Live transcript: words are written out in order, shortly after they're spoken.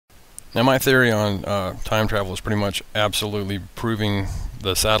Now my theory on time travel is pretty much absolutely proving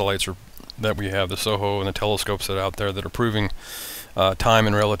the satellites that we have, the SOHO and the telescopes that are out there that are proving time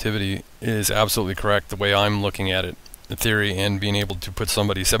and relativity is absolutely correct the way I'm looking at it, the theory, and being able to put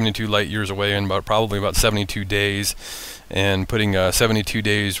somebody 72 light years away in probably about 72 days, and putting 72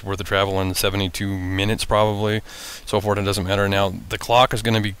 days worth of travel in 72 minutes probably, so forth. It doesn't matter. Now the clock is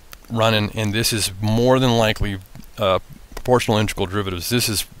going to be running, and this is more than likely proportional integral derivatives. This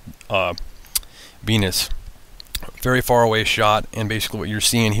is Venus, very far away shot, and basically what you're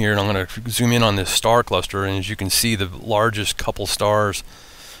seeing here, and I'm going to zoom in on this star cluster, and as you can see, the largest couple stars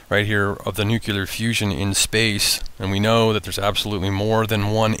right here of the nuclear fusion in space, and we know that there's absolutely more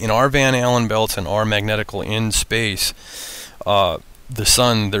than one in our Van Allen belts and our magnetical in space. The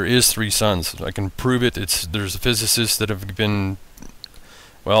sun, there is 3 suns. I can prove it. There's physicists that have been,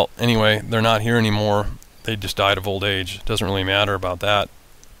 well, anyway, they're not here anymore. They just died of old age. It doesn't really matter about that.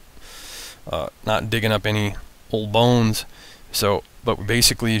 Not digging up any old bones. So, but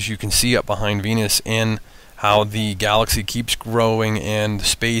basically, as you can see up behind Venus, and how the galaxy keeps growing and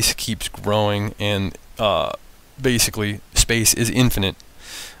space keeps growing, and basically space is infinite.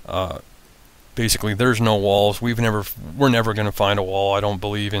 Basically, there's no walls. We're never going to find a wall, I don't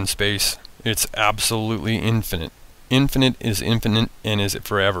believe, in space. It's absolutely infinite. Infinite is infinite, and is it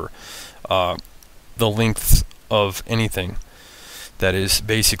forever. The length of anything that is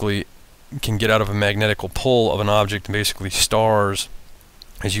basically can get out of a magnetical pull of an object, basically stars.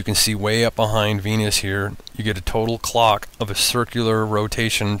 As you can see way up behind Venus here, you get a total clock of a circular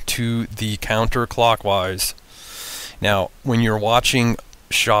rotation to the counterclockwise. Now, when you're watching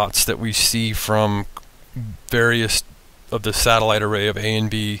shots that we see from various of the satellite array of A and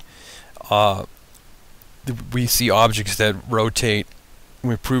B, we see objects that rotate.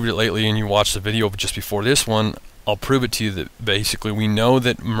 We've proved it lately, and you watched the video just before this one. I'll prove it to you that basically we know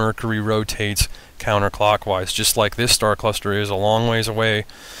that Mercury rotates counterclockwise, just like this star cluster is a long ways away.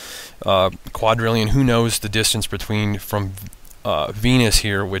 Quadrillion, who knows the distance from Venus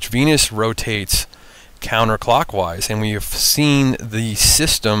here, which Venus rotates counterclockwise, and we have seen the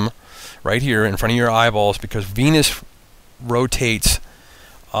system right here in front of your eyeballs, because Venus rotates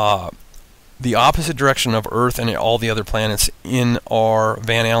the opposite direction of Earth and all the other planets in our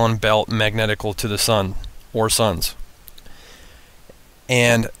Van Allen belt, magnetical to the sun or suns.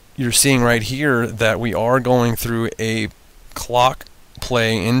 And you're seeing right here that we are going through a clock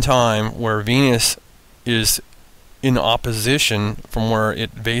play in time where Venus is in opposition from where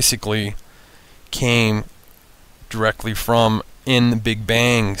it basically came directly from in the Big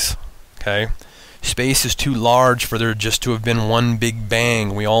Bangs. Okay, space is too large for there just to have been one Big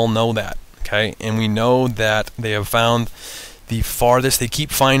Bang. We all know that. Okay, and we know that they have found the farthest. They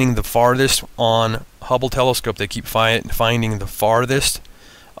keep finding the farthest on Hubble telescope. They keep finding the farthest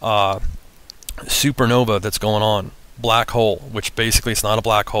supernova that's going on, black hole, which basically it's not a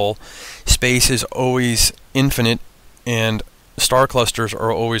black hole. Space is always infinite, and star clusters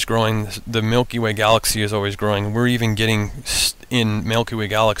are always growing. The Milky Way galaxy is always growing. We're even getting in Milky Way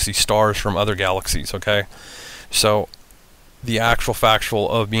galaxy stars from other galaxies. Okay, so the actual factual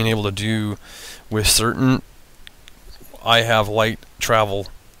of being able to do with certain, I have light travel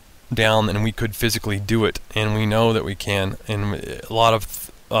down, and we could physically do it, and we know that we can, and a lot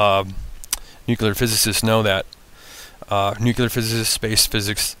of nuclear physicists know that. Nuclear physicists, space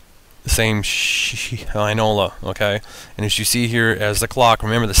physics, the same Inola, okay? And as you see here, as the clock,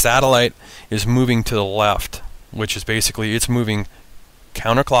 remember the satellite is moving to the left, which is basically it's moving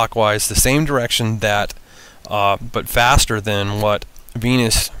counterclockwise, the same direction that but faster than what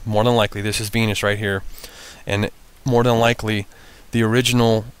Venus, more than likely, this is Venus right here, and more than likely the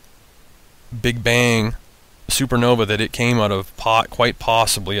original Big Bang supernova that it came out of, quite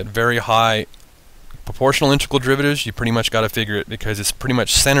possibly at very high proportional integral derivatives. You pretty much got to figure it, because it's pretty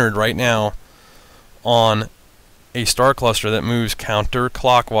much centered right now on a star cluster that moves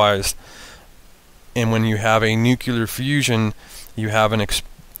counterclockwise, and when you have a nuclear fusion, you have an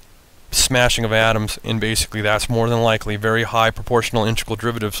smashing of atoms, and basically that's more than likely very high proportional integral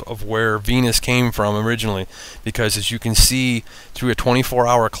derivatives of where Venus came from originally, because as you can see through a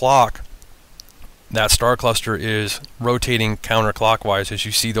 24-hour clock, that star cluster is rotating counterclockwise as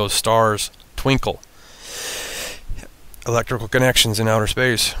you see those stars twinkle. Electrical connections in outer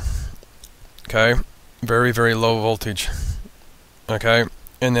space. Okay, very, very low voltage. Okay,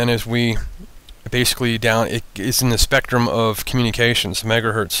 and then as we basically down, it's in the spectrum of communications,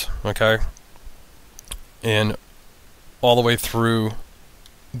 megahertz, okay, and all the way through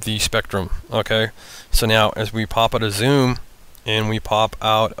the spectrum, okay. So now as we pop out of zoom and we pop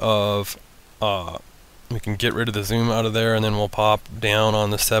out of We can get rid of the zoom out of there, and then we'll pop down on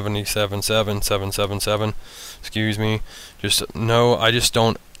the 777, excuse me. Just no, I just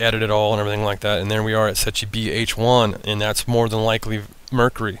don't edit it all and everything like that. And there we are at Sechi BH1, and that's more than likely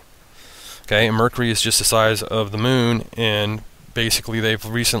Mercury. Okay, and Mercury is just the size of the moon, and basically they've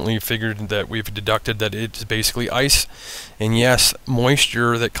recently figured that we've deducted that it's basically ice. And yes,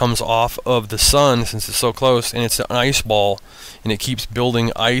 moisture that comes off of the sun, since it's so close, and it's an ice ball, and it keeps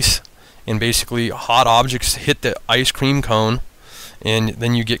building ice, and basically hot objects hit the ice cream cone, and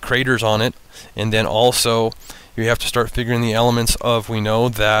then you get craters on it. And then also you have to start figuring the elements of, we know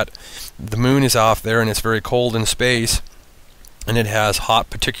that the moon is off there and it's very cold in space, and it has hot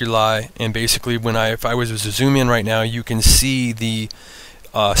particuli, and basically if I was to zoom in right now, you can see the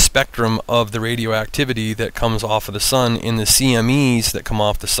spectrum of the radioactivity that comes off of the sun in the CMEs that come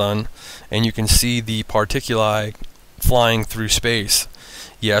off the sun, and you can see the particuli flying through space.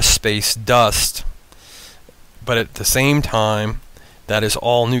 Yes, space dust, but at the same time, that is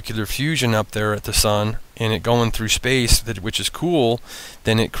all nuclear fusion up there at the sun, and it going through space, which is cool.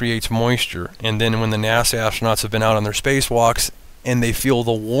 Then it creates moisture, and then when the NASA astronauts have been out on their spacewalks and they feel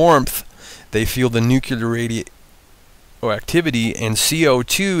the warmth, they feel the nuclear radioactivity, and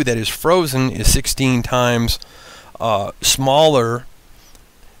CO2 that is frozen is 16 times smaller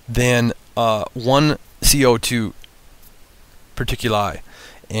than one CO2 particuli,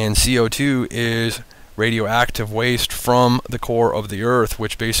 and CO2 is radioactive waste from the core of the Earth,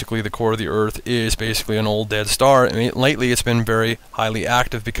 which basically the core of the Earth is basically an old dead star. I mean, lately it's been very highly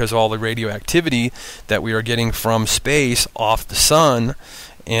active because of all the radioactivity that we are getting from space off the sun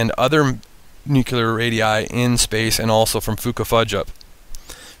and other nuclear radii in space, and also from Fukufuji.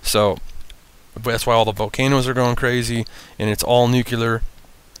 So that's why all the volcanoes are going crazy, and it's all nuclear,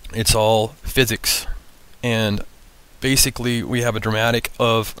 it's all physics. And basically we have a dramatic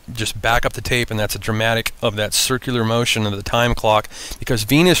of, just back up the tape, and that's a dramatic of that circular motion of the time clock, because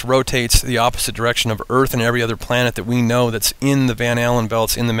Venus rotates the opposite direction of Earth and every other planet that we know that's in the Van Allen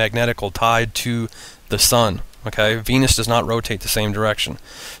belts, in the magnetical, tied to the sun. Okay, Venus does not rotate the same direction.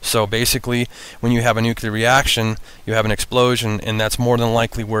 So basically, when you have a nuclear reaction, you have an explosion, and that's more than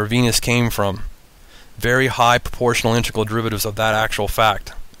likely where Venus came from. Very high proportional integral derivatives of that actual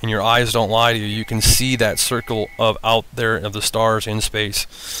fact. And your eyes don't lie to you. You can see that circle of out there of the stars in space.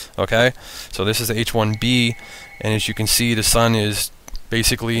 Okay, so this is H1b, and as you can see, the sun is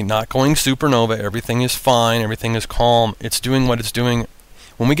basically not going supernova. Everything is fine. Everything is calm. It's doing what it's doing.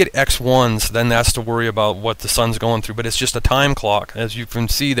 When we get X1s, then that's to worry about what the sun's going through. But it's just a time clock. As you can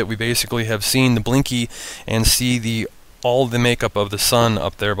see, that we basically have seen the blinky and see all the makeup of the sun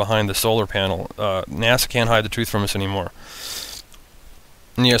up there behind the solar panel. NASA can't hide the truth from us anymore.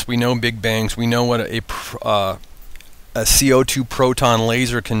 And yes, we know big bangs. We know what a CO2 proton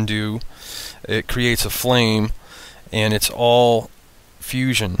laser can do. It creates a flame, and it's all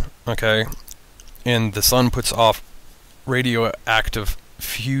fusion. Okay, and the sun puts off radioactive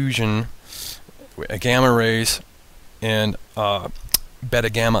fusion, gamma rays, and beta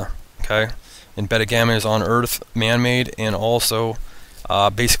gamma. Okay, and beta gamma is on Earth, man-made, and also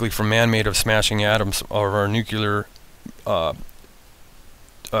basically from man-made of smashing atoms of our nuclear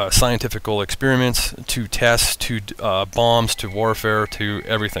scientific experiments, to tests, to bombs, to warfare, to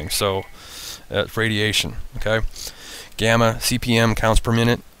everything. So radiation. Okay, gamma, CPM, counts per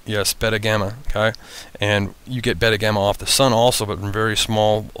minute. Yes, beta gamma. Okay, and you get beta gamma off the sun also, but in very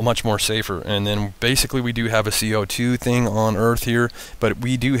small, much more safer. And then basically we do have a CO2 thing on Earth here, but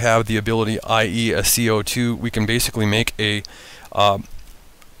we do have the ability, i.e. a CO2, we can basically make a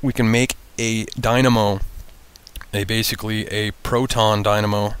dynamo, basically a proton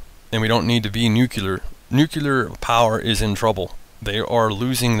dynamo, and we don't need to be nuclear. Nuclear power is in trouble. They are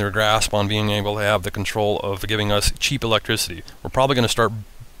losing their grasp on being able to have the control of giving us cheap electricity. We're probably going to start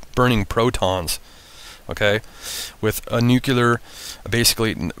burning protons, okay, with a nuclear,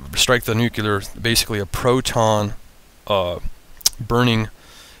 basically strike the nuclear, basically a proton burning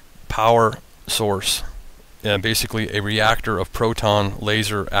power source, basically a reactor of proton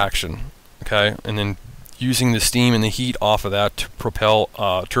laser action. Okay, and then using the steam and the heat off of that to propel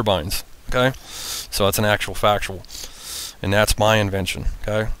turbines. Okay, so that's an actual factual, and that's my invention.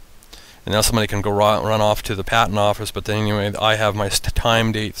 Okay, and now somebody can go run off to the patent office, but then anyway, I have my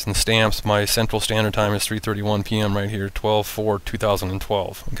time dates and stamps. My Central Standard Time is 3:31 p.m. right here,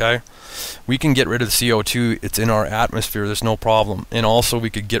 12/4/2012. Okay, we can get rid of the CO2. It's in our atmosphere. There's no problem. And also we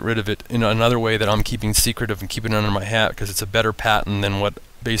could get rid of it in another way that I'm keeping secretive and keeping it under my hat, because it's a better patent than what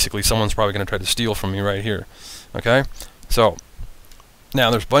basically someone's probably going to try to steal from me right here. Okay, so Now,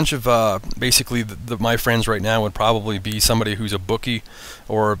 there's a bunch of, basically, my friends right now would probably be somebody who's a bookie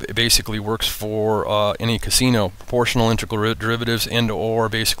or basically works for any casino, proportional integral derivatives and or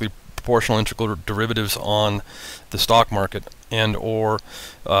basically proportional integral derivatives on the stock market and or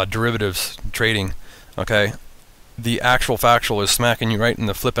derivatives trading, okay? The actual factual is smacking you right in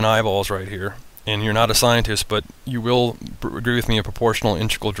the flippin' eyeballs right here. And you're not a scientist, but you will agree with me in proportional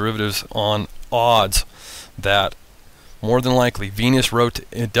integral derivatives on odds that more than likely, Venus rotates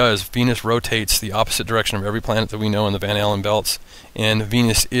the opposite direction of every planet that we know in the Van Allen belts, and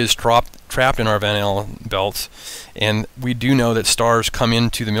Venus is trapped in our Van Allen belts. And we do know that stars come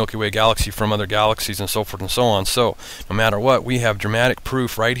into the Milky Way galaxy from other galaxies and so forth and so on. So no matter what, we have dramatic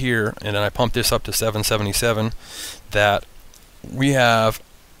proof right here, and then I pumped this up to 777, that we have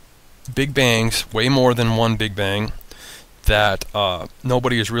Big Bangs, way more than one Big Bang, that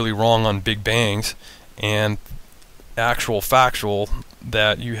nobody is really wrong on Big Bangs, and actual factual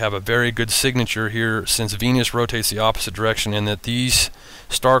that you have a very good signature here since Venus rotates the opposite direction, and that these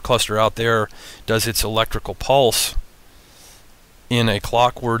star cluster out there does its electrical pulse in a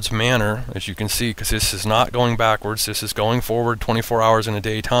clockwards manner, as you can see, because this is not going backwards, this is going forward 24 hours in a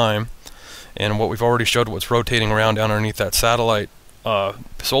day time. And what we've already showed, what's rotating around down underneath that satellite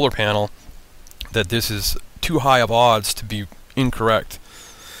solar panel, that this is too high of odds to be incorrect.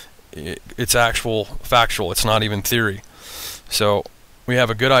 It's actual factual, it's not even theory. So we have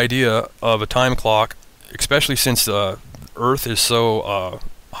a good idea of a time clock, especially since the Earth is so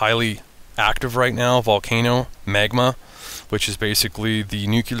highly active right now. Volcano magma, which is basically the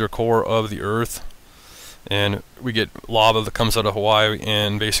nuclear core of the Earth, and we get lava that comes out of Hawaii.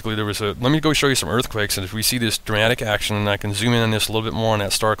 And basically there was a, let me go show you some earthquakes, and if we see this dramatic action, and I can zoom in on this a little bit more on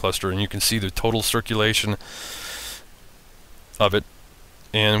that star cluster, and you can see the total circulation of it.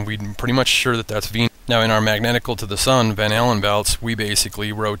 And we're pretty much sure that that's Venus. Now, in our magnetical to the sun Van Allen belts, we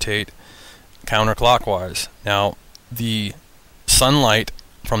basically rotate counterclockwise. Now, the sunlight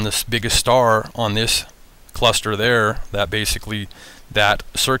from this biggest star on this cluster there, that basically, that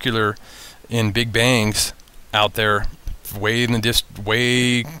circular in Big Bangs out there, way in the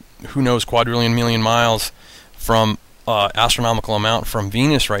way, who knows, quadrillion million miles from astronomical amount from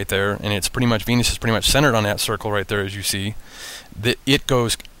Venus right there, and it's pretty much, Venus is pretty much centered on that circle right there, as you see. That it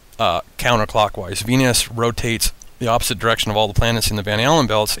goes counterclockwise. Venus rotates the opposite direction of all the planets in the Van Allen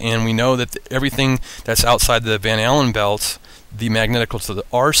belts, and we know that everything that's outside the Van Allen belts, the magnetical to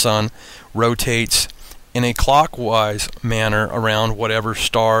our sun, rotates in a clockwise manner around whatever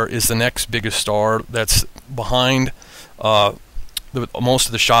star is the next biggest star that's behind most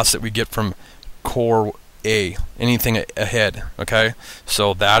of the shots that we get from core A, anything ahead, okay?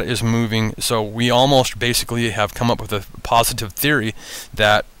 So that is moving. So we almost basically have come up with a positive theory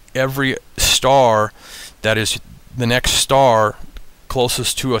that every star that is the next star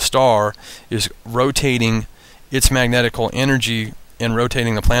closest to a star is rotating its magnetical energy and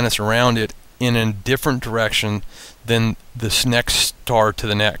rotating the planets around it in a different direction than this next star to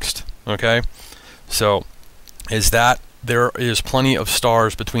the next, okay? So is that there is plenty of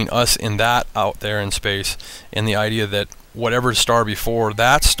stars between us and that out there in space, and the idea that whatever star before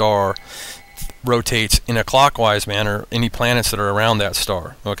that star rotates in a clockwise manner, any planets that are around that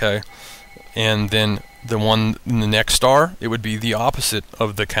star, okay? And then the one in the next star, it would be the opposite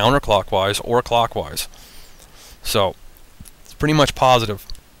of the counterclockwise or clockwise. So it's pretty much positive.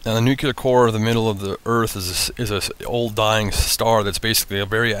 Now, the nuclear core of the middle of the Earth is a old dying star that's basically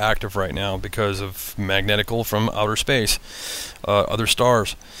very active right now because of magnetical from outer space, other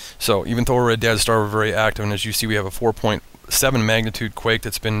stars. So even though we're a dead star, we're very active, and as you see, we have a 4.7 magnitude quake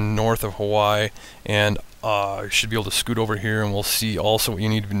that's been north of Hawaii, and should be able to scoot over here, and we'll see also what you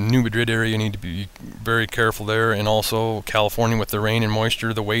need. New Madrid area, you need to be very careful there, and also California with the rain and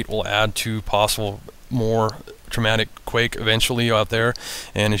moisture, the weight will add to possible more traumatic quake eventually out there.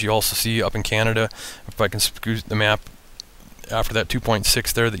 And as you also see up in Canada, if I can scoot the map after that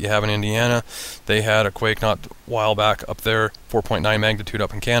 2.6 there that you have in Indiana, they had a quake not a while back up there, 4.9 magnitude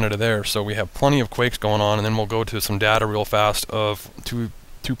up in Canada there. So we have plenty of quakes going on, and then we'll go to some data real fast of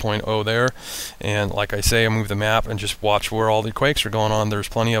 2.0 there, and like I say, I move the map and just watch where all the quakes are going on. There's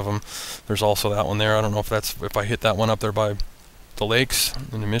plenty of them. There's also that one there. I don't know if I hit that one up there by the lakes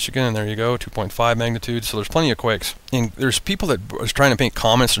in Michigan, and there you go, 2.5 magnitude. So there's plenty of quakes, and there's people that are trying to make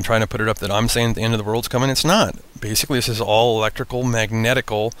comments and trying to put it up that I'm saying the end of the world's coming. It's not. Basically, this is all electrical,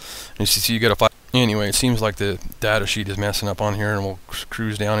 magnetical, and you see you get a 5. Anyway, it seems like the data sheet is messing up on here, and we'll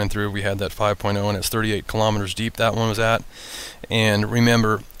cruise down and through. We had that 5.0, and it's 38 kilometers deep, that one was at. And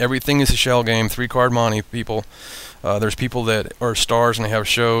remember, everything is a shell game, 3-card Monte, people. There's people that are stars and they have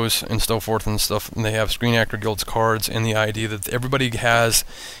shows and so forth and stuff, and they have Screen Actor Guild's cards, and the idea that everybody has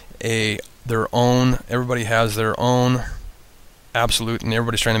everybody has their own absolute, and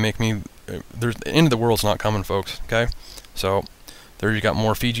everybody's trying to make me. The end of the world's not coming, folks. Okay, so there you got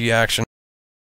more Fiji action.